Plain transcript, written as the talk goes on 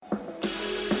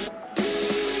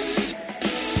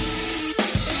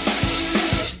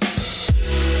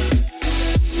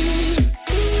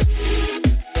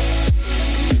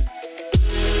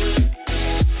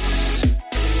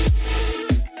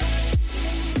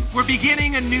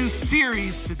beginning a new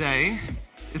series today.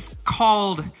 It's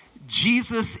called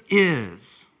Jesus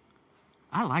Is.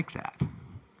 I like that.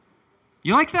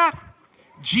 You like that?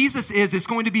 Jesus Is. It's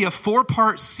going to be a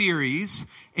 4-part series,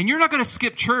 and you're not going to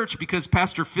skip church because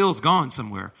Pastor Phil's gone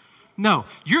somewhere. No,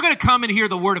 you're going to come and hear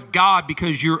the word of God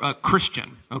because you're a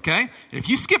Christian, okay? And if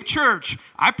you skip church,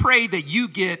 I pray that you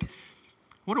get,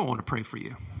 what do I want to pray for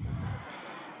you?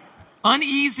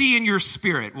 Uneasy in your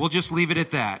spirit. We'll just leave it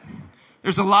at that.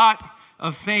 There's a lot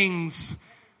of things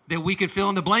that we could fill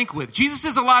in the blank with. Jesus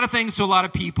is a lot of things to a lot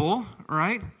of people,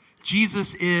 right?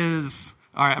 Jesus is,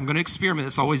 all right, I'm going to experiment.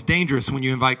 It's always dangerous when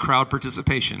you invite crowd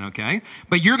participation, okay?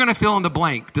 But you're going to fill in the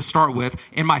blank to start with.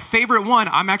 And my favorite one,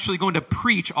 I'm actually going to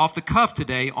preach off the cuff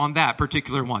today on that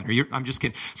particular one. I'm just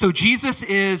kidding. So Jesus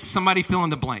is, somebody fill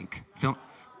in the blank.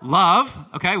 Love,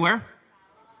 okay, where?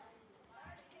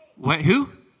 What, who?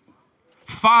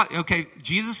 Okay,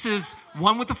 Jesus is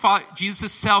one with the Father. Jesus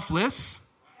is selfless,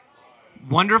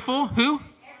 wonderful. Who?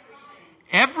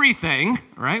 Everything.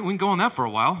 Right? We can go on that for a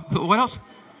while. What else?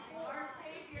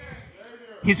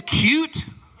 He's cute.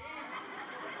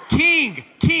 King.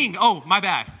 Oh, my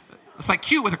bad. It's like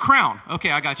cute with a crown.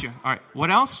 Okay, I got you. All right.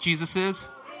 What else? Jesus is.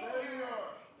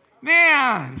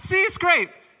 Man, see, it's great.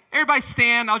 Everybody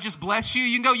stand. I'll just bless you.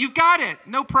 You can go. You've got it.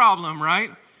 No problem,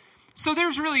 right? So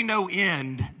there's really no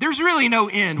end. There's really no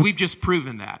end. We've just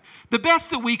proven that. The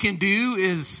best that we can do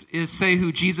is say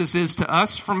who Jesus is to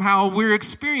us from how we're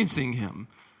experiencing him.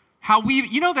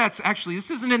 This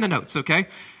isn't in the notes, okay?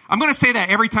 I'm going to say that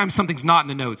every time something's not in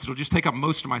the notes. It'll just take up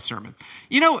most of my sermon.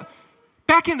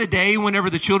 Back in the day, whenever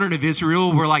the children of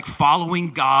Israel were like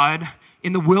following God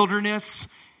in the wilderness,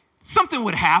 something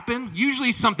would happen,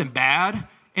 usually something bad,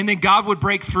 and then God would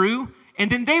break through. And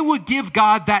then they would give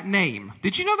God that name.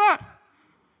 Did you know that?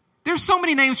 There's so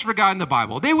many names for God in the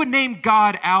Bible. They would name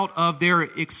God out of their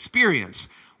experience.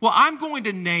 Well, I'm going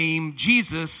to name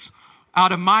Jesus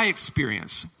out of my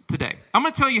experience today. I'm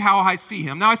going to tell you how I see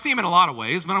him. Now, I see him in a lot of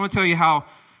ways, but I'm going to tell you how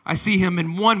I see him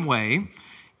in one way.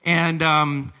 And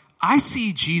I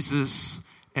see Jesus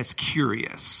as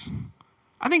curious.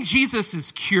 I think Jesus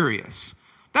is curious.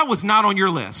 That was not on your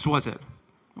list, was it? It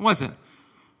wasn't.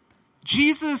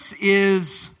 Jesus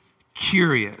is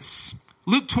curious.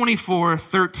 Luke 24,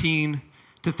 13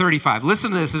 to 35.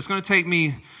 Listen to this. It's going to take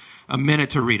me a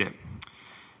minute to read it.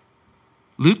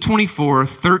 Luke 24,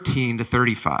 13 to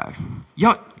 35.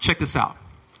 Y'all, check this out.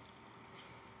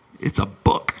 It's a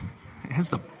book. It has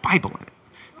the Bible in it.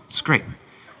 It's great.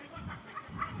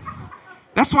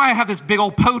 That's why I have this big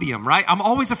old podium, right? I'm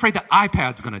always afraid the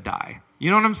iPad's going to die. You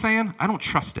know what I'm saying? I don't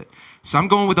trust it. So I'm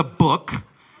going with a book.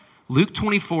 Luke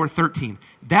 24, 13.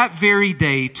 That very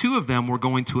day, 2 of them were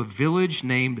going to a village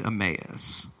named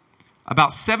Emmaus.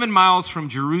 About 7 miles from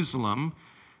Jerusalem,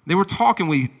 they were talking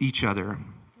with each other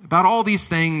about all these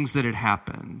things that had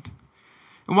happened.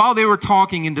 And while they were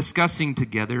talking and discussing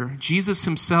together, Jesus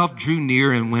himself drew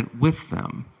near and went with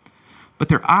them. But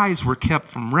their eyes were kept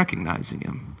from recognizing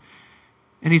him.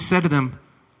 And he said to them,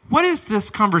 "What is this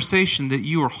conversation that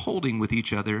you are holding with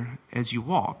each other as you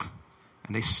walk?"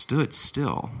 And they stood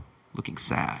still, looking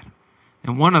sad.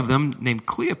 And one of them, named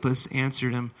Cleopas,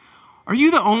 answered him, "Are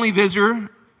you the only visitor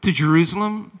to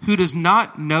Jerusalem who does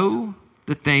not know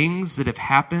the things that have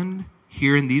happened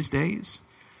here in these days?"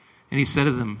 And he said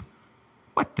to them,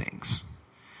 "What things?"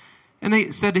 And they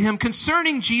said to him,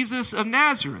 "Concerning Jesus of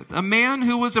Nazareth, a man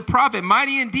who was a prophet,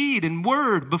 mighty in deed and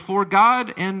word before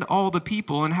God and all the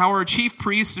people, and how our chief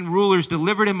priests and rulers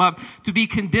delivered him up to be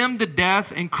condemned to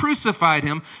death and crucified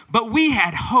him. But we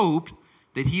had hoped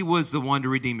that he was the one to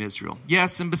redeem Israel."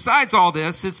 Yes, and besides all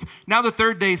this, it's now the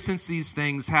 3rd day since these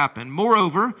things happened.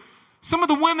 Moreover, some of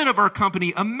the women of our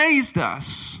company amazed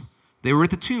us. They were at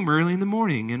the tomb early in the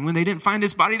morning, and when they didn't find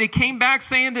his body, they came back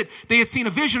saying that they had seen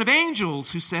a vision of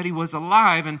angels who said he was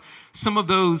alive. And some of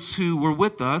those who were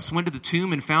with us went to the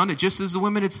tomb and found it just as the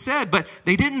women had said, but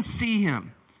they didn't see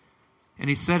him. And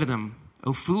he said to them,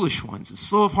 "O foolish ones, and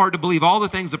slow of heart to believe all the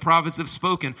things the prophets have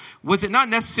spoken. Was it not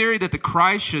necessary that the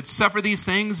Christ should suffer these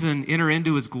things and enter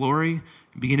into his glory?"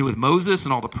 Beginning with Moses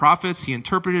and all the prophets, he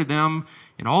interpreted them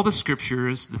in all the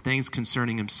scriptures, the things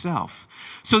concerning himself.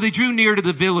 So they drew near to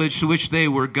the village to which they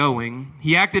were going.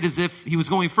 He acted as if he was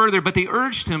going further, but they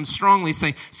urged him strongly,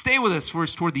 saying, "Stay with us, for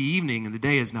it's toward the evening, and the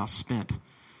day is now spent."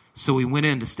 So he went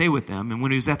in to stay with them, and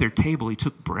when he was at their table, he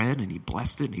took bread, and he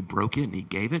blessed it, and he broke it, and he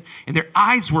gave it, and their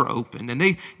eyes were opened, and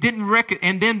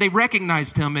then they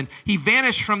recognized him, and he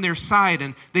vanished from their sight,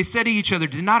 and they said to each other,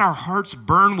 "Did not our hearts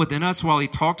burn within us while he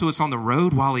talked to us on the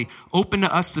road, while he opened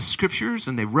to us the scriptures?"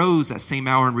 And they rose that same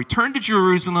hour and returned to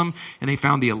Jerusalem, and they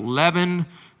found the 11,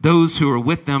 those who were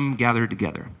with them, gathered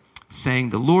together. saying,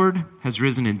 "The Lord has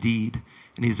risen indeed,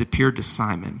 and he's appeared to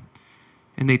Simon."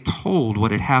 And they told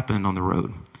what had happened on the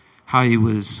road, how he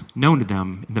was known to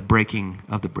them in the breaking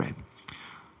of the bread.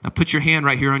 Now put your hand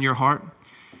right here on your heart,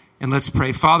 and let's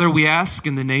pray. Father, we ask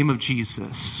in the name of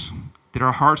Jesus that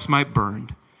our hearts might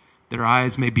burn, that our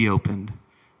eyes may be opened,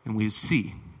 and we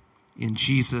see. In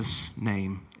Jesus'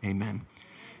 name, amen.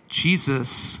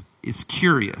 Jesus is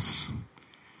curious.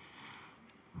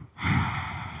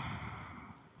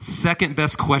 Second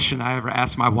best question I ever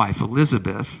asked my wife,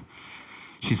 Elizabeth.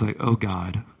 She's like, "Oh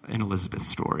God, an Elizabeth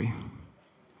story."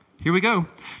 Here we go.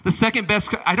 The second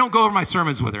best, I don't go over my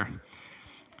sermons with her.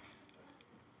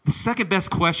 The second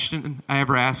best question I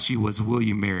ever asked you was, "Will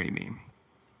you marry me?"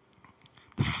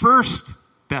 The first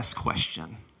best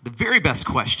question, the very best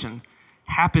question,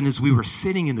 happened as we were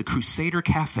sitting in the Crusader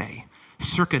Cafe,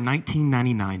 circa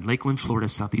 1999, Lakeland, Florida,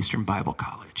 Southeastern Bible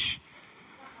College.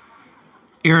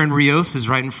 Aaron Rios is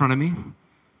right in front of me.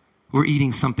 We're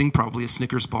eating something, probably a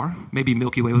Snickers bar, maybe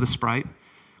Milky Way with a Sprite.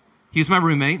 He was my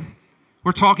roommate.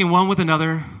 We're talking one with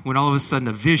another when all of a sudden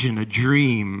a vision, a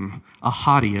dream, a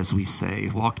hottie, as we say,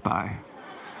 walked by.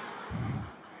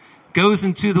 Goes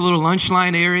into the little lunch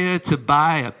line area to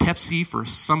buy a Pepsi for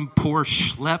some poor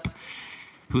schlep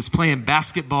who was playing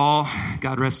basketball,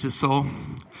 God rest his soul.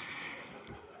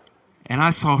 And I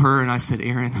saw her and I said,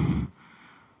 "Aaron,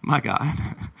 my God."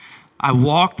 I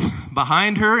walked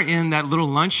behind her in that little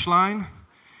lunch line,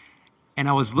 and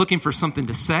I was looking for something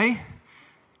to say.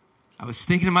 I was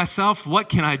thinking to myself, what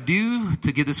can I do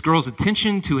to get this girl's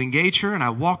attention, to engage her? And I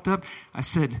walked up. I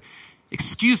said,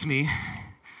 "Excuse me."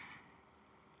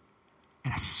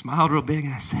 And I smiled real big,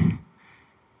 and I said,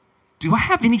 "Do I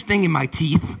have anything in my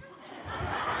teeth?"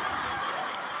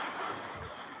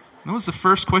 That was the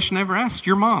first question I ever asked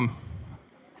your mom.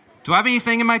 Do I have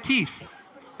anything in my teeth?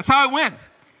 That's how it went.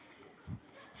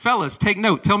 Fellas, take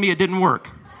note. Tell me it didn't work.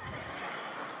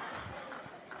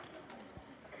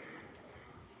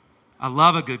 I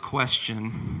love a good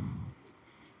question.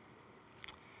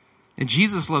 And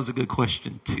Jesus loves a good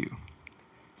question too.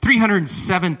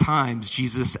 307 times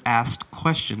Jesus asked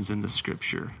questions in the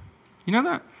scripture. You know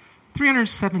that?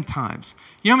 307 times.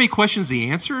 You know how many questions he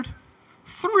answered?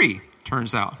 3,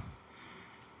 turns out.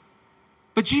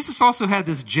 But Jesus also had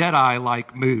this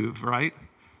Jedi-like move, right?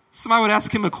 Somebody would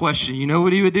ask him a question. You know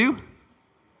what he would do?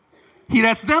 He'd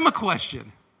ask them a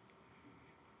question.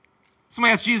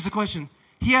 Somebody asked Jesus a question.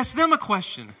 He asked them a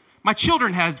question. My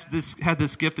children had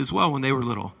this gift as well when they were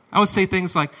little. I would say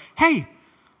things like, "Hey,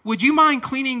 would you mind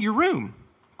cleaning your room?"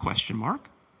 Question mark.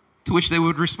 To which they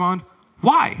would respond,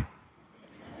 "Why?"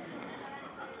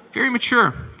 Very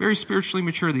mature, very spiritually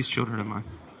mature, these children of mine.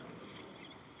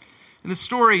 In the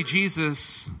story,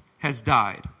 Jesus has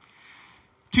died.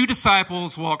 2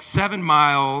 disciples walked 7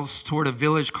 miles toward a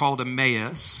village called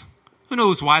Emmaus. Who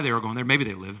knows why they were going there? Maybe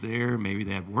they lived there. Maybe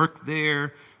they had worked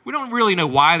there. We don't really know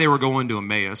why they were going to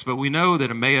Emmaus, but we know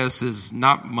that Emmaus is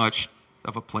not much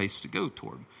of a place to go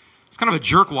toward. It's kind of a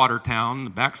jerkwater town, the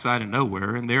backside of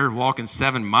nowhere, and they're walking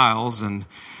 7 miles, and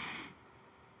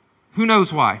who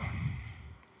knows why?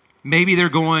 Maybe they're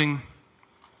going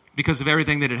because of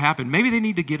everything that had happened. Maybe they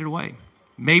need to get it away.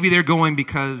 Maybe they're going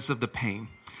because of the pain.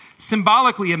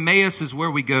 Symbolically, Emmaus is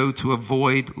where we go to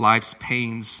avoid life's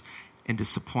pains and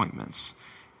disappointments.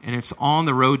 And it's on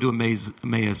the road to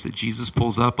Emmaus that Jesus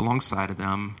pulls up alongside of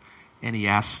them and he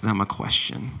asks them a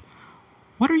question.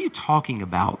 "What are you talking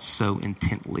about so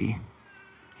intently?"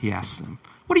 He asks them.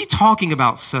 "What are you talking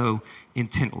about so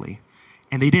intently?"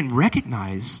 And they didn't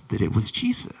recognize that it was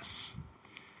Jesus.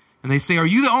 And they say, "Are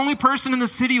you the only person in the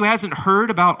city who hasn't heard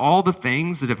about all the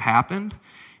things that have happened?"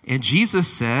 And Jesus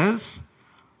says,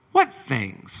 "What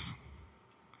things?"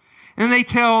 And they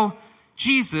tell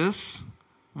Jesus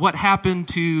what happened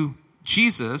to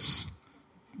Jesus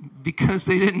because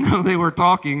they didn't know they were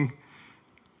talking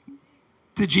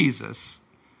to Jesus.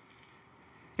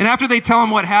 And after they tell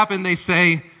him what happened, they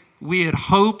say, "We had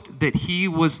hoped that he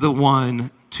was the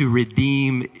one to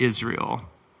redeem Israel."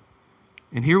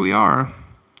 And here we are.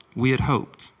 We had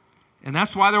hoped. And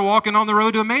that's why they're walking on the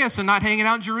road to Emmaus and not hanging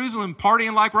out in Jerusalem,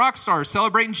 partying like rock stars,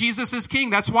 celebrating Jesus as king.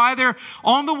 That's why they're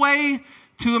on the way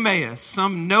to Emmaus,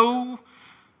 some no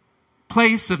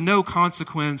place of no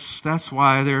consequence. That's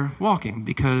why they're walking,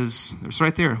 because it's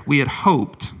right there. We had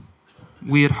hoped.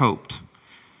 We had hoped.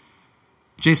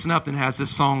 Jason Upton has this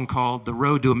song called "The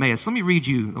Road to Emmaus." Let me read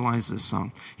you the lines of this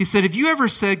song. He said, "Have you ever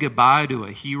said goodbye to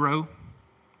a hero?"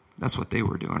 That's what they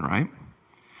were doing, right?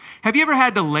 "Have you ever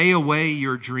had to lay away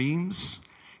your dreams?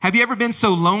 Have you ever been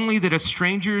so lonely that a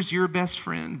stranger's your best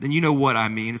friend?" Then you know what I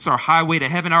mean. It's our highway to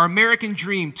heaven, our American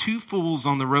dream. 2 fools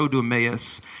on the road to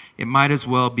Emmaus. It might as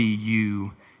well be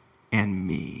you and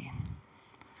me.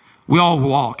 We all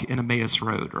walk in Emmaus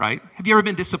Road, right? Have you ever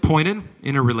been disappointed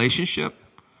in a relationship?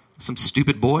 Some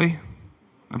stupid boy?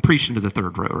 I'm preaching to the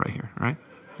third row right here, right?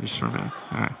 Just for a minute.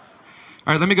 All right.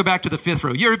 All right, let me go back to the fifth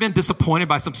row. You ever been disappointed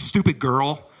by some stupid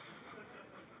girl?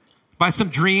 By some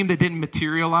dream that didn't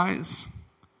materialize?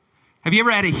 Have you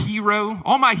ever had a hero?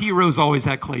 All my heroes always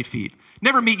had clay feet.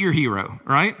 Never meet your hero,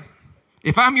 right?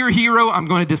 If I'm your hero, I'm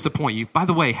going to disappoint you. By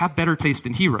the way, have better taste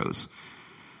in heroes.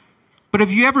 But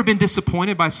have you ever been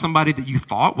disappointed by somebody that you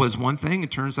thought was one thing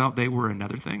and turns out they were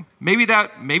another thing? Maybe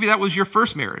that was your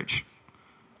first marriage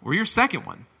or your second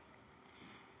one.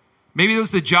 Maybe it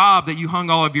was the job that you hung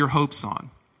all of your hopes on.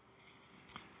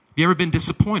 Have you ever been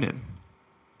disappointed? Have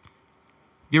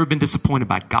you ever been disappointed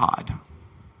by God?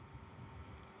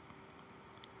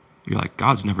 You're like,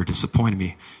 God's never disappointed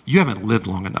me. You haven't lived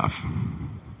long enough.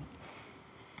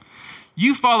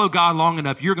 You follow God long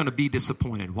enough, you're going to be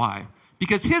disappointed. Why?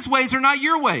 Because his ways are not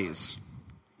your ways.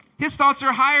 His thoughts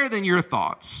are higher than your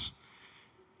thoughts.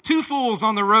 Two fools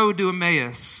on the road to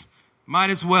Emmaus might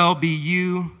as well be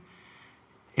you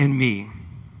and me.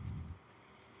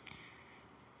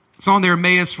 It's on their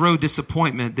Emmaus Road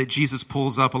disappointment that Jesus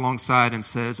pulls up alongside and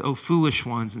says, "O foolish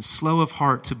ones and slow of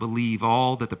heart to believe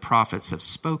all that the prophets have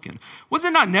spoken." Was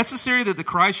it not necessary that the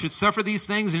Christ should suffer these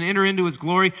things and enter into his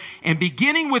glory? And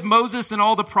beginning with Moses and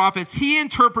all the prophets, he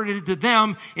interpreted to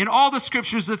them in all the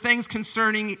scriptures the things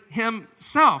concerning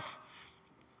himself.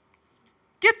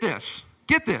 Get this.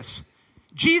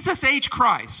 Jesus H.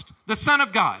 Christ, the Son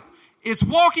of God, is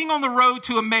walking on the road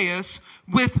to Emmaus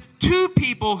with two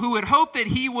people who had hoped that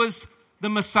he was the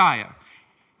Messiah.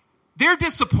 They're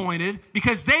disappointed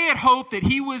because they had hoped that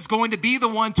he was going to be the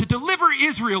one to deliver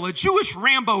Israel, a Jewish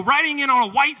Rambo riding in on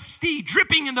a white steed,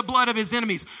 dripping in the blood of his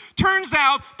enemies. Turns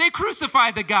out they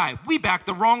crucified the guy. We backed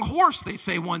the wrong horse, they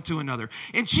say one to another.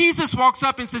 And Jesus walks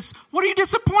up and says, "What are you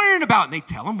disappointed about?" And they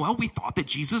tell him, "Well, we thought that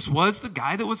Jesus was the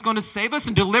guy that was going to save us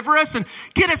and deliver us and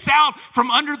get us out from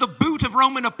under the boot of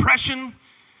Roman oppression."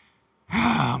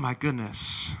 Oh, my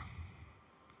goodness.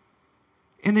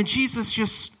 And then Jesus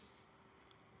just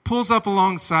pulls up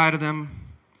alongside of them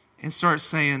and starts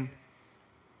saying,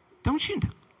 don't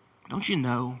you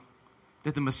know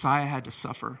that the Messiah had to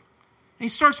suffer? And he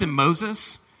starts in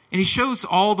Moses, and he shows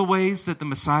all the ways that the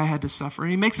Messiah had to suffer.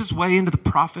 And he makes his way into the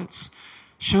prophets,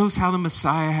 shows how the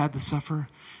Messiah had to suffer.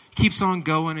 He keeps on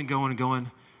going and going and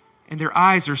going, and their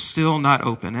eyes are still not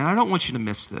open. And I don't want you to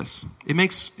miss this. It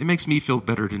makes me feel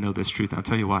better to know this truth, and I'll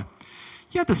tell you why.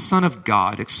 You have the Son of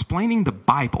God explaining the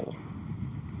Bible,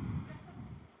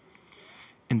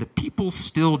 and the people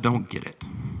still don't get it.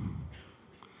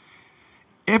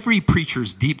 Every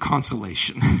preacher's deep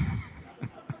consolation.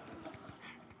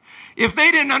 If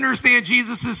they didn't understand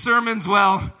Jesus' sermons,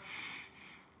 well,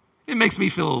 it makes me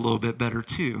feel a little bit better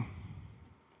too.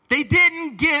 They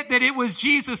didn't get that it was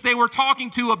Jesus they were talking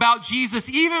to about Jesus,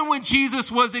 even when Jesus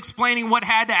was explaining what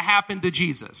had to happen to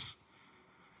Jesus.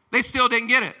 They still didn't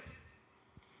get it.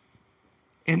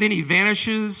 And then he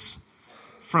vanishes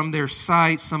from their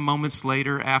sight some moments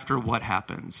later after what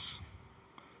happens.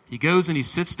 He goes and he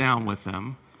sits down with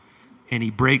them and he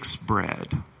breaks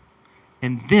bread.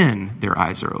 And then their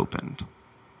eyes are opened.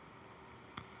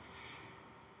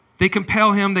 They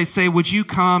compel him. They say, "Would you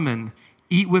come and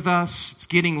eat with us? It's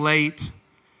getting late."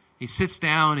 He sits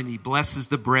down and he blesses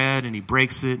the bread and he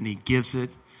breaks it and he gives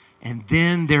it. And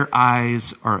then their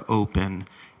eyes are open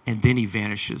and then he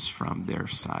vanishes from their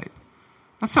sight.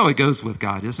 That's how it goes with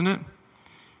God, isn't it?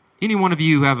 Any one of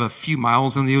you who have a few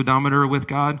miles on the odometer with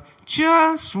God,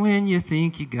 just when you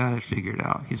think you got it figured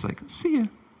out, he's like, "See ya."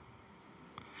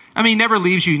 I mean, he never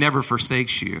leaves you, never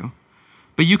forsakes you,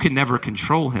 but you can never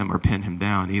control him or pin him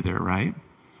down either, right?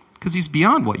 Because he's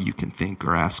beyond what you can think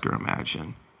or ask or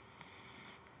imagine.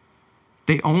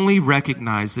 They only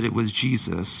recognized that it was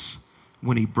Jesus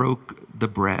when he broke the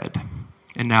bread.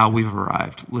 And now we've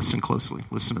arrived. Listen closely.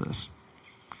 Listen to this.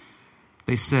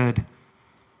 They said,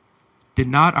 "Did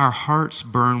not our hearts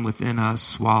burn within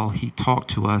us while he talked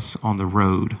to us on the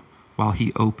road, while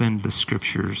he opened the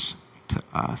scriptures to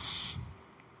us?"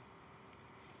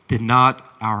 Did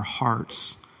not our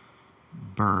hearts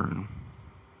burn?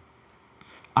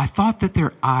 I thought that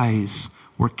their eyes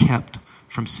were kept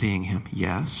from seeing him,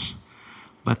 yes,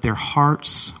 but their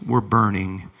hearts were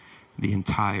burning the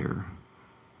entire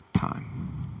time.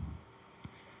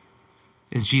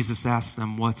 As Jesus asks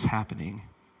them what's happening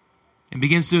and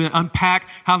begins to unpack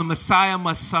how the Messiah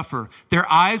must suffer, their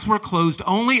eyes were closed,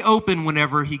 only open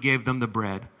whenever he gave them the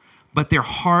bread, but their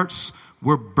hearts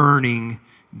were burning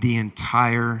the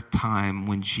entire time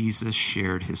when Jesus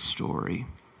shared his story.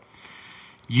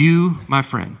 You, my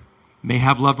friend, may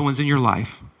have loved ones in your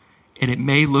life, And it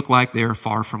may look like they're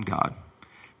far from God.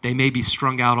 They may be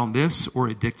strung out on this or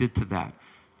addicted to that.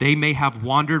 They may have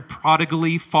wandered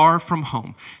prodigally far from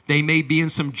home. They may be in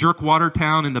some jerkwater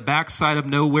town in the backside of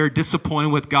nowhere,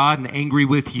 disappointed with God and angry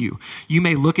with you. You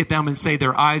may look at them and say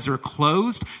their eyes are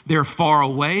closed. They're far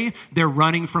away. They're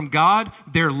running from God.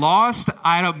 They're lost.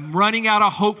 I'm running out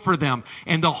of hope for them.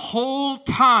 And the whole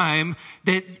time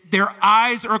that their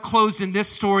eyes are closed in this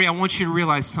story, I want you to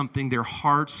realize something. Their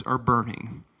hearts are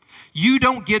burning. You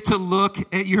don't get to look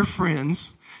at your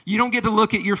friends. You don't get to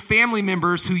look at your family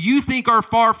members who you think are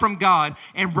far from God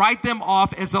and write them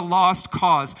off as a lost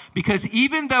cause. Because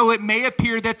even though it may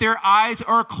appear that their eyes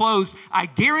are closed, I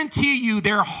guarantee you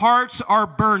their hearts are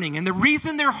burning. And the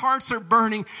reason their hearts are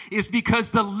burning is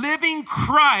because the living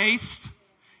Christ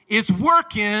is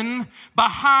working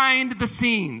behind the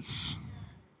scenes.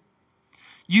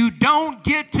 You don't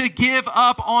get to give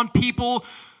up on people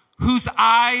whose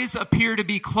eyes appear to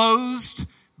be closed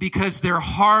because their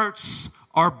hearts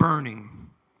are burning.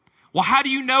 Well, how do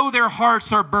you know their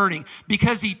hearts are burning?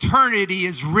 Because eternity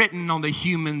is written on the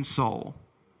human soul.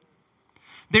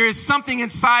 There is something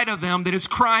inside of them that is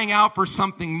crying out for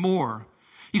something more.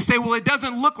 You say, well, it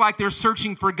doesn't look like they're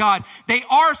searching for God. They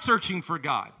are searching for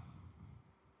God.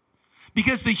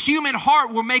 Because the human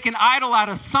heart will make an idol out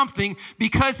of something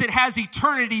because it has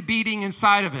eternity beating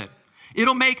inside of it.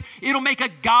 It'll make a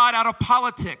God out of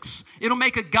politics. It'll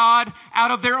make a God out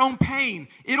of their own pain.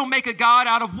 It'll make a God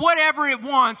out of whatever it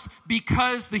wants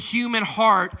because the human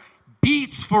heart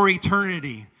beats for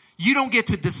eternity. You don't get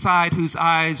to decide whose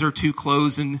eyes are too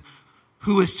closed and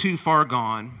who is too far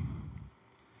gone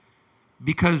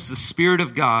because the Spirit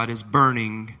of God is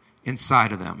burning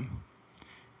inside of them.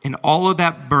 And all of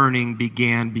that burning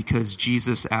began because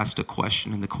Jesus asked a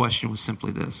question, and the question was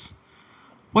simply this: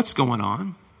 what's going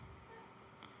on?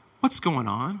 What's going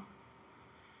on?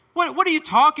 What are you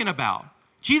talking about?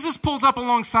 Jesus pulls up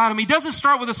alongside him. He doesn't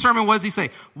start with a sermon. What does he say?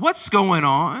 What's going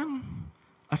on?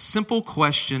 A simple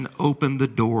question opened the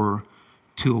door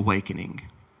to awakening.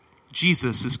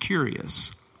 Jesus is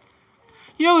curious.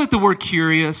 You know that the word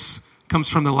curious comes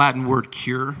from the Latin word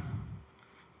cure,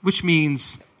 which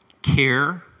means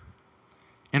care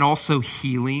and also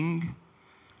healing.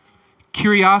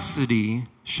 Curiosity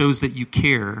shows that you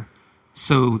care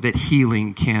so that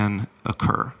healing can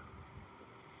occur.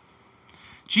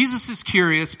 Jesus is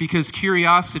curious because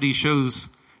curiosity shows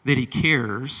that he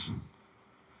cares.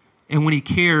 And when he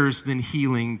cares, then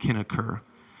healing can occur.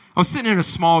 I was sitting in a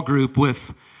small group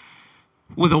with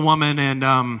a woman,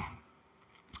 and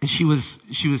she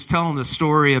was telling the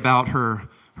story about her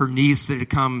niece that had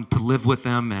come to live with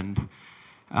them, and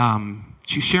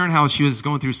she was sharing how she was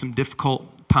going through some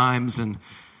difficult times, and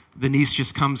the niece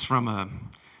just comes from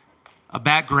a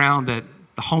background that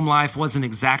the home life wasn't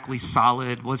exactly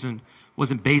solid, wasn't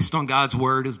based on God's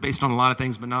word. It was based on a lot of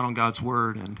things, but not on God's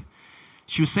word. And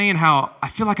she was saying how I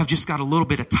feel like I've just got a little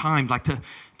bit of time, like to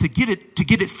get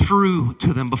it through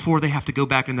to them before they have to go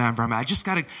back in that environment.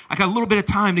 I got a little bit of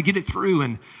time to get it through.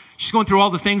 And she's going through all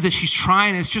the things that she's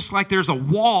trying. And it's just like there's a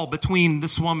wall between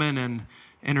this woman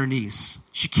and her niece.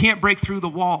 She can't break through the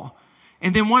wall.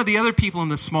 And then one of the other people in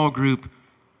the small group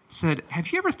said, have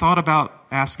you ever thought about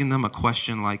asking them a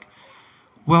question like,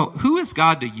 well, who is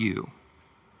God to you?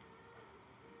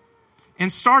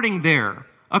 And starting there,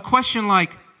 a question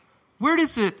like, where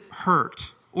does it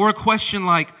hurt? Or a question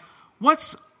like,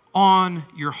 what's on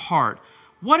your heart?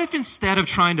 What if instead of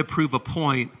trying to prove a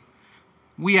point,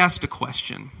 we asked a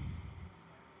question?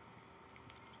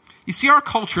 You see, our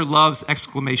culture loves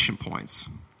exclamation points.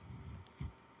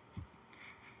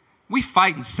 We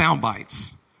fight in sound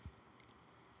bites,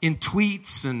 in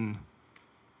tweets and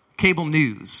cable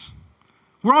news.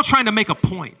 We're all trying to make a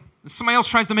point. Somebody else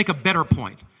tries to make a better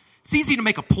point. It's easy to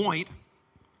make a point.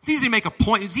 It's easy to make a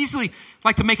point. It's easily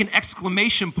like to make an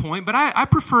exclamation point, but I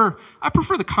prefer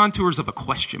the contours of a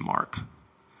question mark.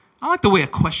 I like the way a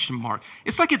question mark.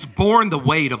 It's like it's borne the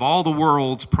weight of all the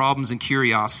world's problems and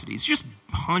curiosities, just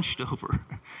hunched over.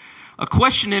 A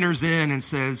question enters in and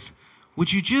says,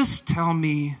 would you just tell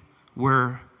me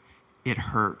where it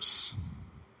hurts?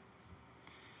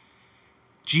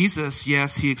 Jesus,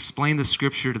 yes, he explained the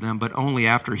scripture to them, but only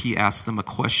after he asked them a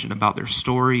question about their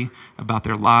story, about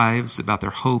their lives, about their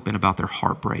hope, and about their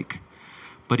heartbreak.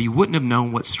 But he wouldn't have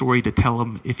known what story to tell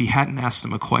them if he hadn't asked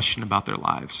them a question about their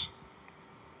lives.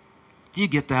 Do you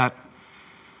get that?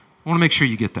 I want to make sure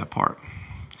you get that part.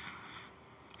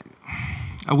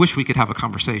 I wish we could have a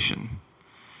conversation.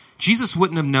 Jesus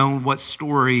wouldn't have known what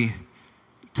story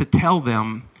to tell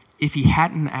them if he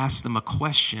hadn't asked them a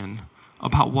question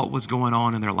about what was going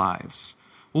on in their lives.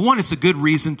 Well, one, it's a good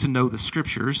reason to know the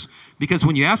scriptures, because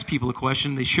when you ask people a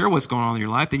question, they share what's going on in your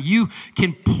life, then you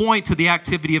can point to the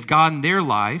activity of God in their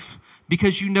life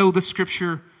because you know the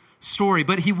scripture story.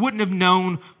 But he wouldn't have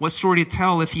known what story to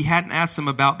tell if he hadn't asked them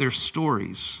about their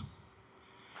stories.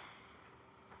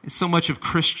 It's so much of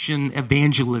Christian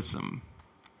evangelism.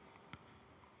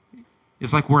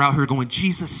 It's like we're out here going,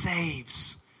 Jesus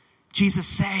saves. Jesus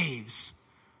saves.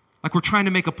 Like we're trying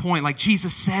to make a point, like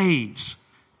Jesus saves.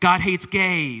 God hates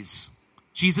gays.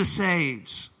 Jesus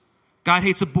saves. God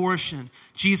hates abortion.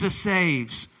 Jesus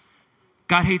saves.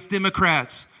 God hates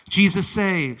Democrats. Jesus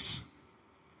saves.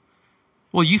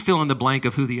 Well, you fill in the blank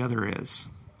of who the other is.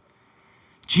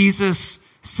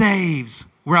 Jesus saves.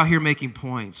 We're out here making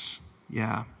points.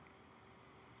 Yeah.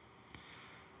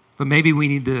 But maybe we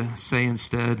need to say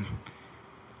instead,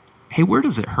 hey, where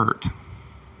does it hurt?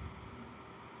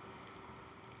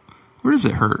 Where does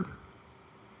it hurt?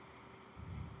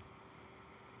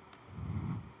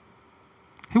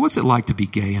 Hey, what's it like to be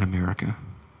gay in America?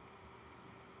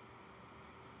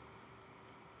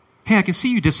 Hey, I can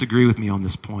see you disagree with me on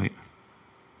this point.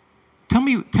 Tell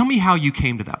me how you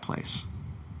came to that place.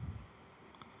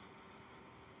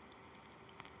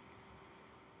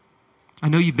 I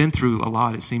know you've been through a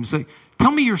lot, it seems like.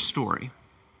 Tell me your story.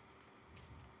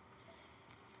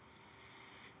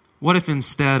 What if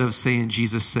instead of saying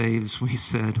Jesus saves, we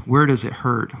said, where does it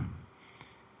hurt?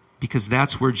 Because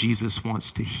that's where Jesus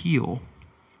wants to heal.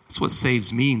 That's what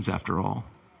saves means, after all.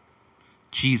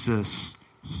 Jesus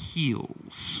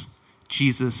heals.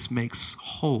 Jesus makes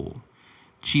whole.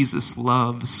 Jesus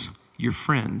loves your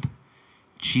friend.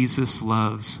 Jesus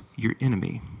loves your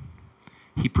enemy.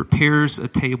 He prepares a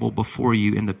table before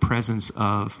you in the presence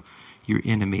of your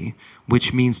enemy,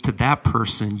 which means to that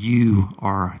person, you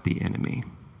are the enemy.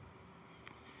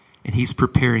 And he's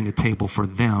preparing a table for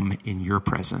them in your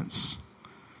presence.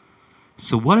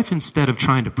 So what if instead of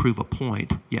trying to prove a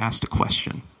point, you asked a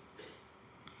question?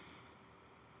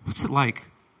 What's it like?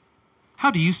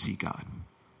 How do you see God?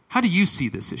 How do you see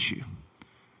this issue?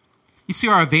 You see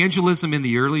our evangelism in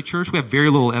the early church, we have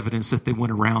very little evidence that they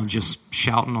went around just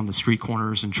shouting on the street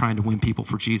corners and trying to win people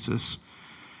for Jesus.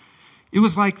 It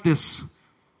was like this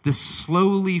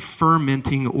slowly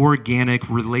fermenting, organic,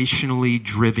 relationally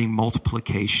driven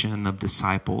multiplication of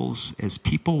disciples as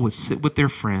people would sit with their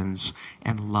friends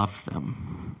and love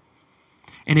them.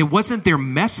 And it wasn't their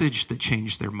message that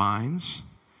changed their minds.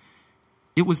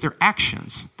 It was their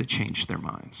actions that changed their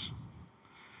minds.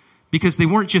 Because they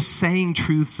weren't just saying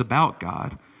truths about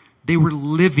God, they were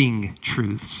living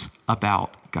truths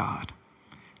about God.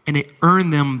 And it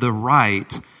earned them the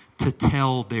right to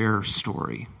tell their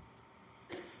story.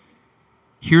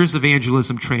 Here's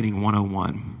Evangelism Training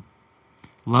 101.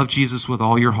 Love Jesus with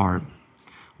all your heart.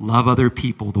 Love other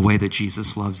people the way that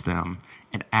Jesus loves them.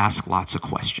 And ask lots of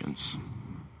questions.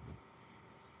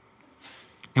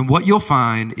 And what you'll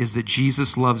find is that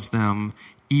Jesus loves them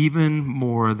even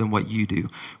more than what you do.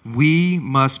 We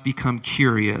must become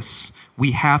curious.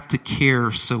 We have to care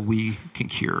so we can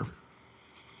cure.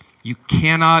 You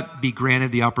cannot be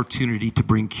granted the opportunity to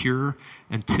bring cure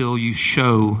until you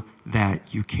show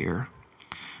that you care.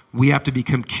 We have to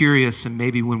become curious, and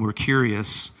maybe when we're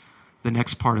curious, the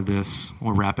next part of this,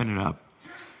 we're wrapping it up.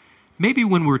 Maybe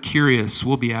when we're curious,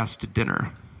 we'll be asked to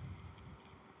dinner.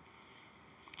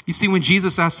 You see, when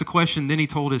Jesus asked the question, then he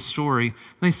told his story. And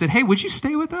they said, hey, would you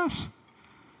stay with us?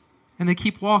 And they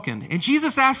keep walking. And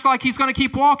Jesus asks like he's going to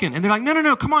keep walking. And they're like,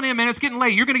 no, come on in, man. It's getting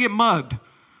late. You're going to get mugged.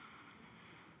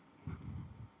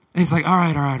 And he's like, all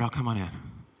right, I'll come on in.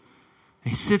 And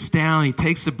he sits down, he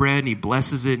takes the bread, and he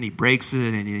blesses it, and he breaks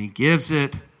it, and he gives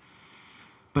it.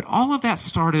 But all of that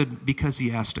started because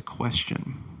he asked a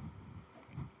question.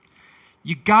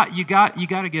 You got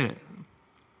to get it.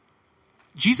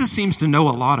 Jesus seems to know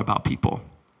a lot about people.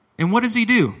 And what does he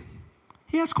do?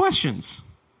 He asks questions.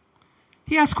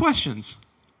 He asks questions.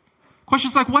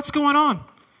 Questions like, what's going on?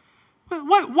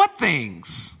 What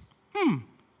things?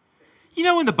 You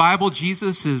know, in the Bible,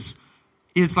 Jesus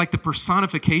is like the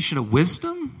personification of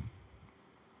wisdom.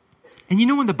 And you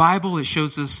know, in the Bible, it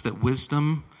shows us that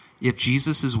wisdom, if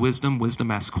Jesus is wisdom,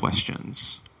 wisdom asks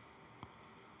questions.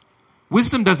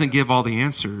 Wisdom doesn't give all the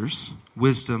answers.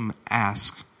 Wisdom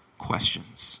asks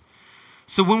questions.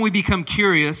 So when we become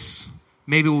curious,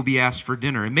 maybe we'll be asked for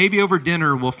dinner. And maybe over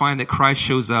dinner, we'll find that Christ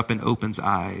shows up and opens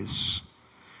eyes.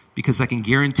 Because I can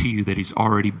guarantee you that he's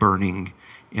already burning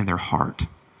in their heart.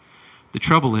 The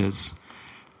trouble is,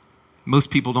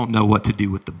 most people don't know what to do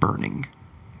with the burning.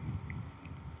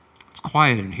 It's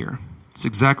quiet in here. It's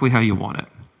exactly how you want it.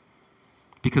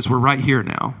 Because we're right here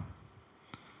now.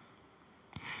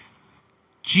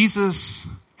 Jesus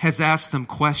has asked them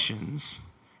questions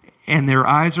and their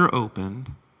eyes are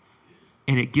opened,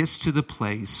 and it gets to the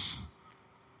place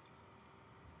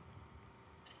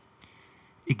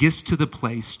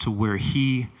to where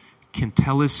he can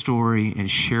tell his story and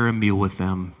share a meal with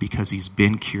them because he's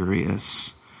been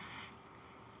curious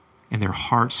and their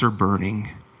hearts are burning.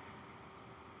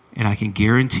 And I can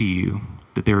guarantee you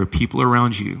that there are people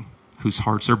around you whose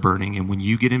hearts are burning, and when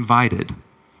you get invited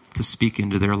to speak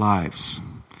into their lives,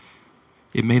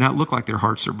 it may not look like their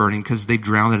hearts are burning because they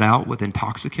drown it out with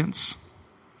intoxicants.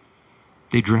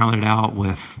 They drown it out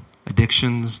with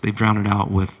addictions. They drown it out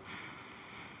with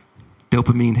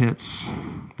dopamine hits.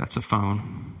 That's a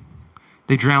phone.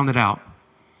 They drown it out.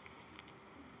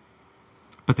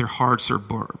 But their hearts are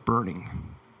burning.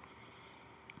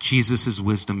 Jesus is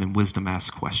wisdom, and wisdom asks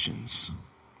questions.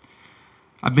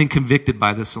 I've been convicted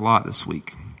by this a lot this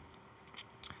week.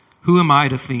 Who am I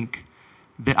to think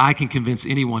that I can convince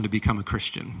anyone to become a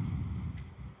Christian?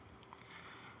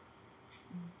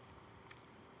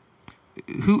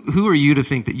 Who are you to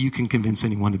think that you can convince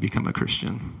anyone to become a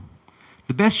Christian?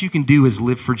 The best you can do is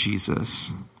live for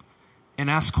Jesus and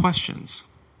ask questions.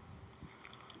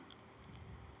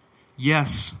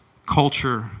 Yes,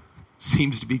 culture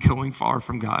seems to be going far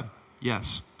from God.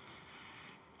 Yes.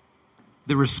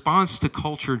 The response to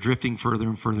culture drifting further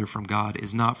and further from God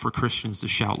is not for Christians to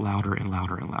shout louder and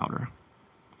louder and louder.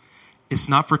 It's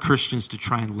not for Christians to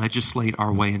try and legislate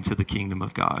our way into the kingdom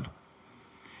of God.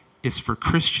 It's for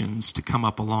Christians to come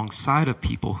up alongside of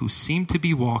people who seem to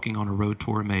be walking on a road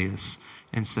toward Emmaus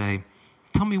and say,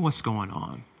 tell me what's going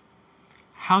on.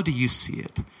 How do you see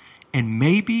it? And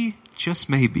maybe, just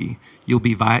maybe, you'll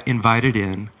be invited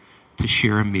in to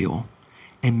share a meal.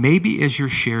 And maybe as you're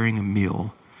sharing a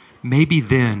meal, maybe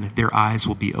then their eyes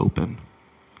will be open.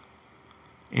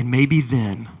 And maybe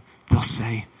then they'll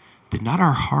say, did not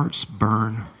our hearts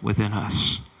burn within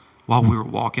us while we were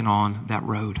walking on that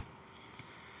road?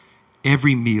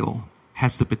 Every meal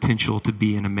has the potential to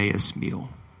be an Emmaus meal.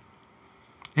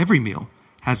 Every meal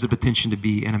has the potential to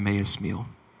be an Emmaus meal.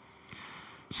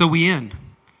 So we end.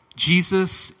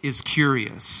 Jesus is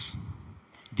curious.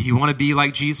 Do you want to be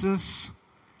like Jesus?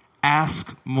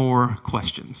 Ask more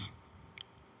questions.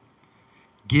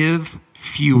 Give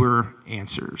fewer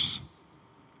answers.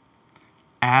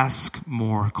 Ask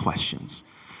more questions.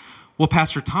 Well,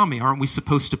 Pastor Tommy, aren't we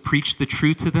supposed to preach the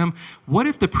truth to them? What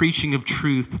if the preaching of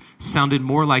truth sounded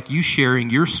more like you sharing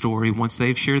your story once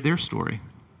they've shared their story?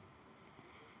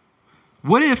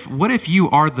 What if you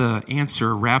are the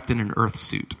answer wrapped in an earth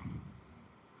suit?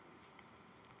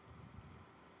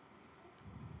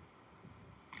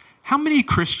 How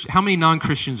many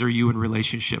non-Christians are you in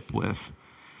relationship with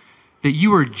that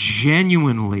you are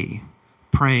genuinely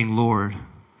praying, Lord,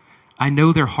 I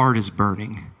know their heart is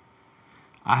burning.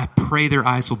 I pray their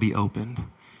eyes will be opened.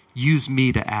 Use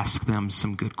me to ask them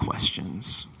some good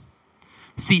questions.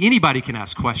 See, anybody can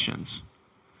ask questions.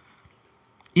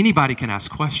 Anybody can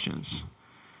ask questions.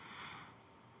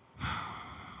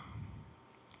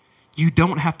 You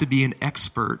don't have to be an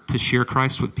expert to share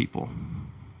Christ with people.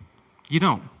 You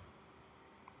don't.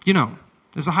 You know,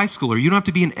 as a high schooler, you don't have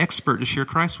to be an expert to share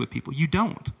Christ with people. You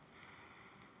don't.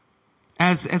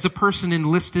 As a person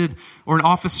enlisted or an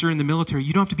officer in the military,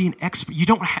 you don't have to be an expert. You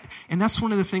don't and that's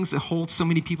one of the things that holds so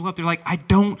many people up. They're like, I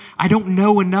don't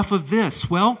know enough of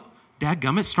this. Well,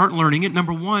 dadgummit, start learning it,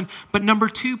 number one. But number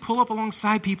two, pull up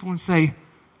alongside people and say,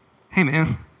 hey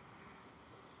man,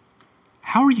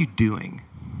 how are you doing?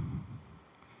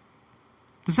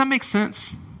 Does that make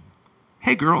sense?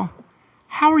 Hey girl,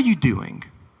 how are you doing?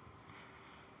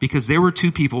 Because there were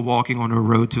two people walking on a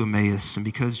road to Emmaus, and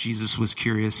because Jesus was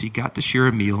curious, he got to share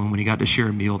a meal, and when he got to share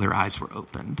a meal, their eyes were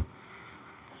opened.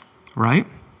 Right?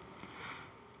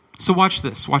 So watch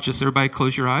this. Watch this. Everybody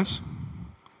close your eyes.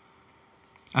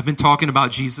 I've been talking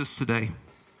about Jesus today.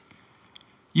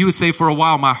 You would say for a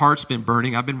while, my heart's been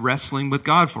burning. I've been wrestling with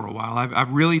God for a while. I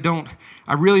really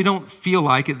don't feel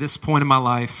like at this point in my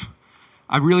life,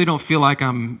 I really don't feel like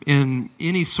I'm in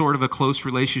any sort of a close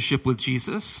relationship with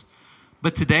Jesus.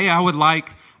 But today I would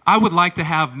like to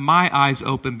have my eyes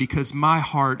open because my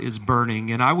heart is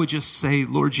burning. And I would just say,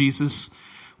 Lord Jesus,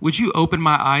 would you open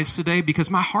my eyes today?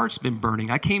 Because my heart's been burning.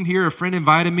 I came here, a friend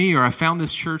invited me, or I found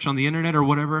this church on the internet or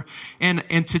whatever.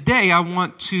 And today I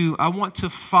want to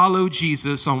follow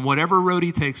Jesus on whatever road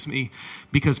he takes me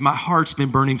because my heart's been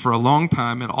burning for a long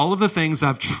time. And all of the things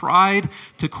I've tried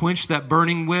to quench that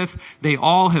burning with, they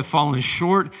all have fallen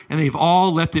short and they've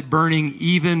all left it burning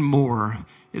even more.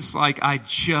 It's like I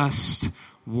just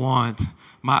want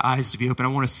my eyes to be open. I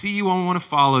want to see you. I want to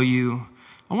follow you.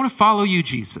 I want to follow you,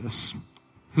 Jesus.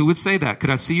 Who would say that? Could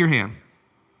I see your hand?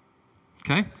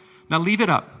 Okay. Now leave it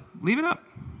up. Leave it up.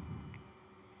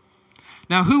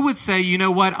 Now, who would say, you know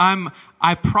what,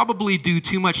 I probably do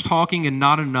too much talking and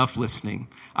not enough listening.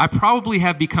 I probably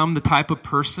have become the type of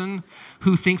person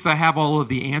who thinks I have all of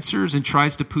the answers and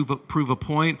tries to prove a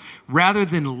point rather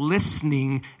than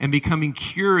listening and becoming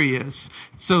curious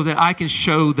so that I can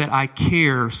show that I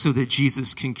care so that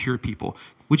Jesus can cure people.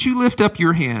 Would you lift up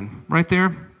your hand right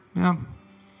there? Yeah.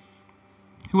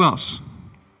 Who else?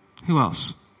 Who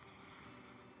else?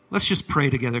 Let's just pray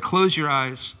together. Close your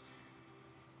eyes.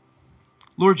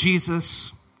 Lord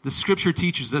Jesus, the scripture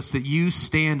teaches us that you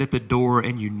stand at the door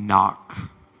and you knock.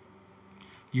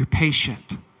 You're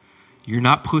patient. You're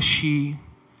not pushy.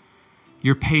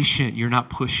 You're patient. You're not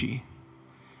pushy.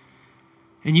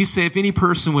 And you say, if any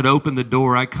person would open the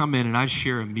door, I'd come in and I'd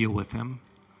share a meal with him.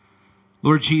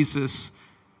 Lord Jesus,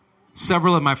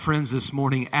 several of my friends this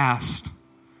morning asked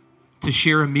to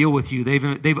share a meal with you.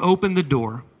 They've opened the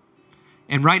door.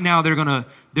 And right now they're gonna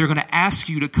ask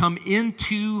you to come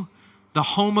into the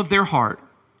home of their heart.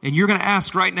 And you're gonna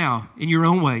ask right now in your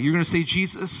own way. You're gonna say,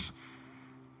 Jesus,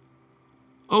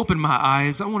 open my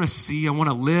eyes. I wanna see, I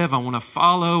wanna live, I wanna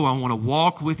follow, I wanna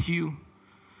walk with you.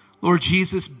 Lord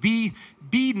Jesus, be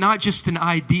not just an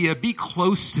idea, be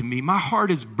close to me. My heart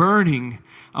is burning.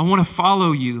 I wanna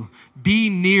follow you. Be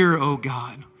near, oh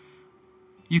God.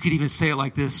 You could even say it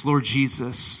like this, Lord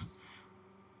Jesus,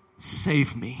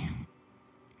 save me.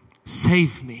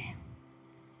 Save me.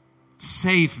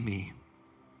 Save me.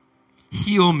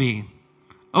 Heal me.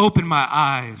 Open my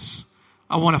eyes.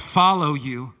 I want to follow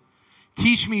you.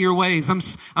 Teach me your ways. I'm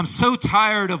so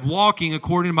tired of walking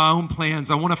according to my own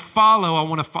plans. I want to follow. I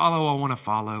want to follow. I want to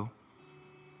follow.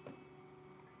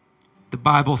 The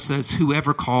Bible says,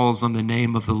 whoever calls on the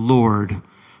name of the Lord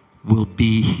will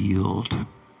be healed,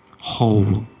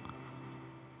 whole.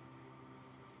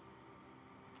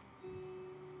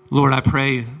 Lord, I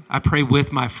pray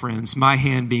with my friends, my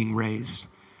hand being raised,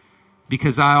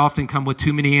 because I often come with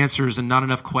too many answers and not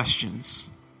enough questions.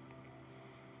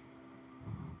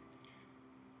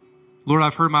 Lord,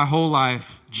 I've heard my whole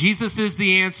life, Jesus is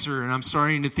the answer, and I'm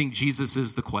starting to think Jesus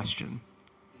is the question.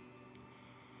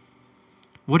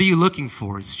 What are you looking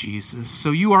for? It's Jesus.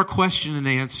 So you are question and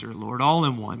answer, Lord, all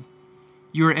in one.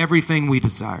 You are everything we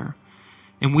desire.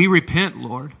 And we repent,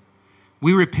 Lord.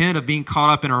 We repent of being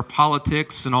caught up in our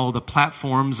politics and all the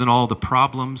platforms and all the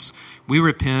problems. We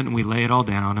repent and we lay it all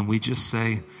down and we just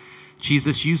say,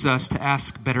 Jesus, use us to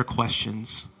ask better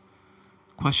questions.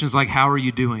 Questions like, how are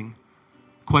you doing?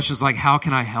 Questions like, how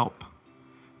can I help?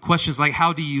 Questions like,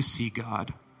 how do you see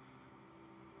God?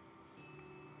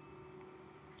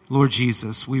 Lord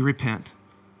Jesus, we repent.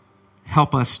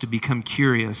 Help us to become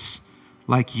curious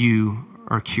like you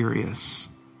are curious.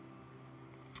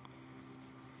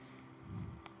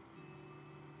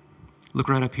 Look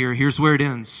right up here. Here's where it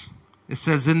ends. It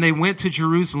says, then they went to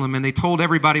Jerusalem and they told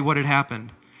everybody what had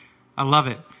happened. I love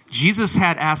it. Jesus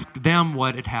had asked them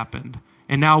what had happened.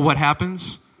 And now what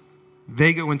happens?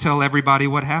 They go and tell everybody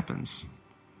what happens.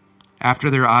 After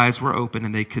their eyes were open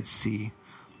and they could see.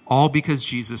 All because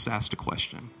Jesus asked a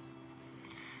question.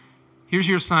 Here's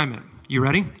your assignment. You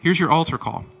ready? Here's your altar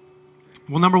call.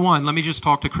 Well, number one, let me just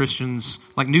talk to Christians,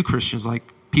 like new Christians, like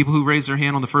people who raise their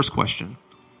hand on the first question.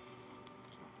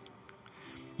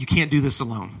 You can't do this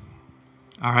alone,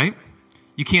 all right?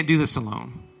 You can't do this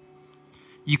alone.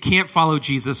 You can't follow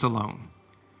Jesus alone.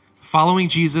 Following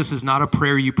Jesus is not a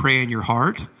prayer you pray in your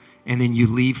heart and then you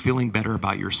leave feeling better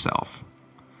about yourself.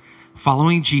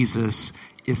 Following Jesus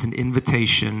is an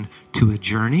invitation to a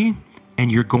journey,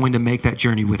 and you're going to make that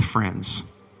journey with friends,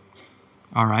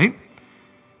 all right?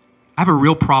 I have a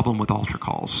real problem with altar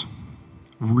calls.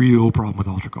 Real problem with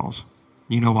altar calls.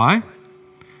 You know why?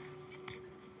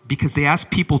 Because they ask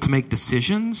people to make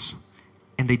decisions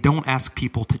and they don't ask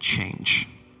people to change.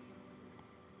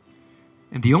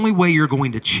 And the only way you're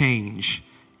going to change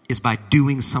is by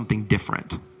doing something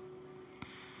different.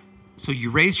 So you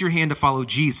raised your hand to follow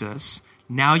Jesus.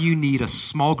 Now you need a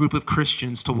small group of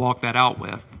Christians to walk that out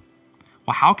with.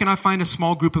 Well, how can I find a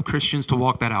small group of Christians to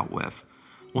walk that out with?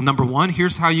 Well, number one,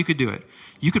 here's how you could do it.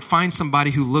 You could find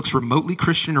somebody who looks remotely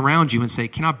Christian around you and say,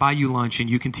 can I buy you lunch and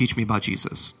you can teach me about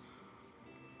Jesus?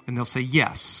 And they'll say,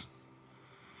 yes.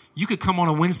 You could come on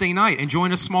a Wednesday night and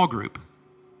join a small group.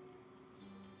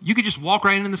 You could just walk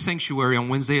right into the sanctuary on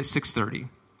Wednesday at 6:30,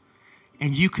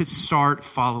 and you could start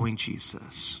following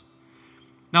Jesus.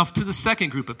 Now, to the second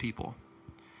group of people,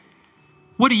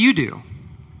 what do?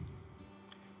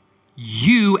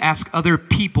 You ask other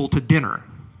people to dinner.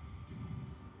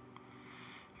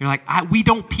 You're like, we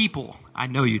don't people. I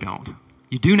know you don't.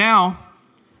 You do now.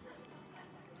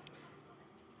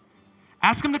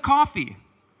 Ask them to coffee.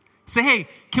 Say, hey,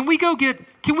 can we go get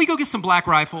some Black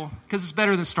Rifle? Because it's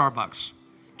better than Starbucks.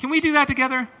 Can we do that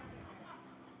together?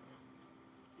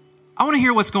 I want to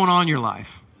hear what's going on in your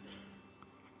life.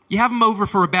 You have them over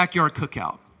for a backyard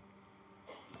cookout,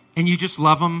 and you just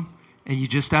love them, and you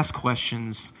just ask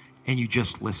questions, and you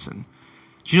just listen.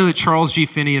 Do you know that Charles G.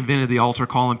 Finney invented the altar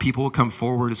call, and people would come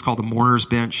forward? It's called the mourner's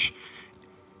bench,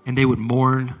 and they would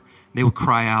mourn, they would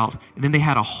cry out, and then they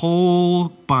had a whole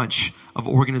bunch of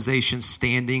organizations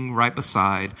standing right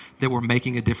beside that were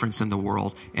making a difference in the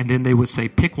world, and then they would say,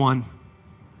 pick one.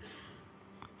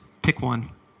 Pick one.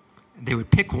 They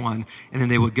would pick one, and then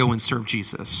they would go and serve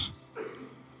Jesus.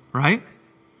 Right?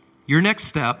 Your next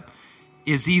step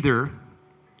is either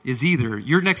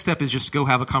your next step is just to go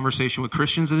have a conversation with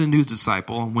Christians and a news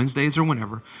disciple on Wednesdays or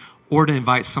whenever, or to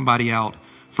invite somebody out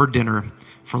for dinner,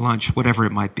 for lunch, whatever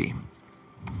it might be.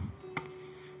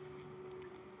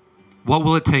 What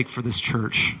will it take for this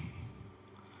church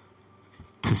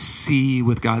to see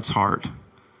with God's heart?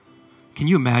 Can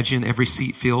you imagine every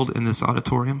seat filled in this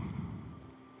auditorium?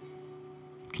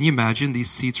 Can you imagine these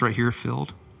seats right here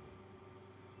filled?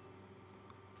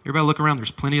 Everybody look around.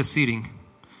 There's plenty of seating.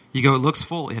 You go, it looks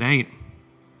full. It ain't.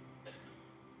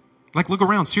 Like, look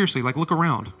around. Seriously, like, look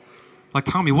around. Like,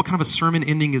 Tommy, what kind of a sermon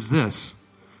ending is this?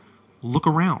 Look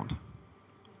around.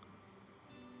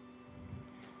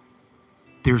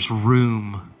 There's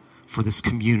room for this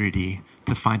community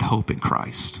to find hope in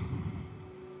Christ.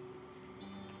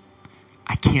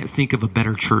 I can't think of a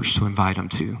better church to invite them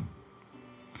to.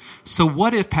 So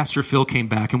what if Pastor Phil came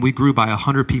back and we grew by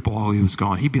 100 people while he was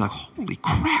gone? He'd be like, holy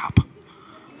crap.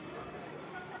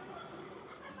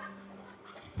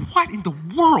 What in the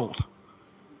world?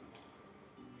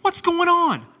 What's going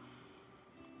on?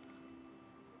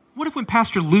 What if when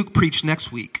Pastor Luke preached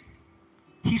next week,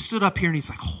 he stood up here and he's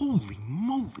like, holy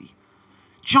moly.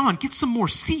 John, get some more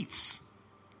seats.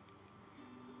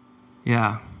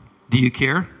 Yeah. Do you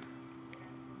care?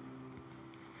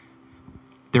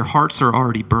 Their hearts are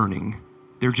already burning.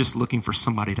 They're just looking for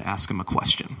somebody to ask them a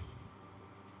question.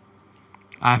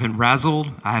 I haven't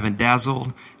razzled. I haven't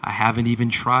dazzled. I haven't even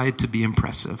tried to be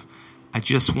impressive. I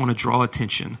just want to draw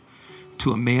attention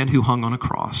to a man who hung on a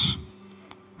cross,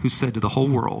 who said to the whole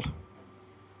world,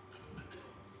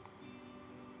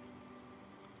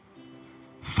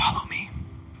 follow me.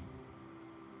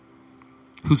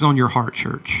 Who's on your heart,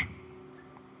 church?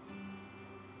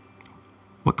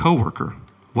 What coworker?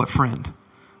 What friend?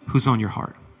 Who's on your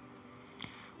heart?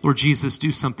 Lord Jesus,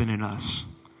 do something in us.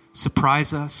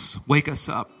 Surprise us, wake us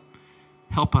up.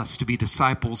 Help us to be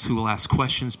disciples who will ask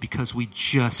questions because we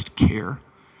just care.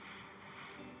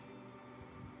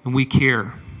 And we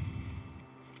care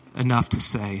enough to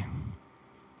say,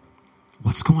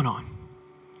 what's going on?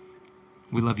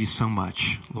 We love you so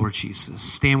much, Lord Jesus.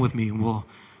 Stand with me and we'll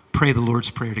pray the Lord's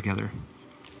Prayer together.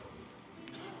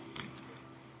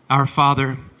 Our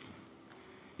Father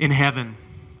in heaven,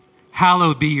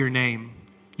 hallowed be your name.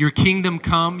 Your kingdom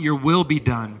come, your will be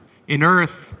done, in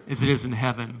earth as it is in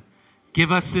heaven.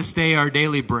 Give us this day our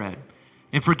daily bread,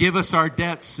 and forgive us our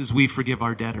debts as we forgive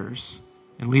our debtors.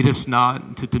 And lead us not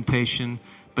into temptation,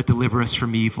 but deliver us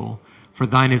from evil. For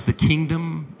thine is the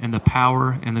kingdom and the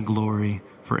power and the glory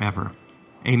forever.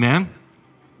 Amen.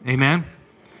 Amen.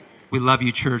 We love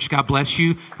you, church. God bless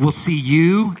you. We'll see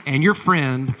you and your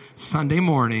friend Sunday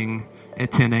morning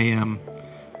at 10 a.m.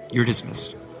 You're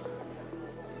dismissed.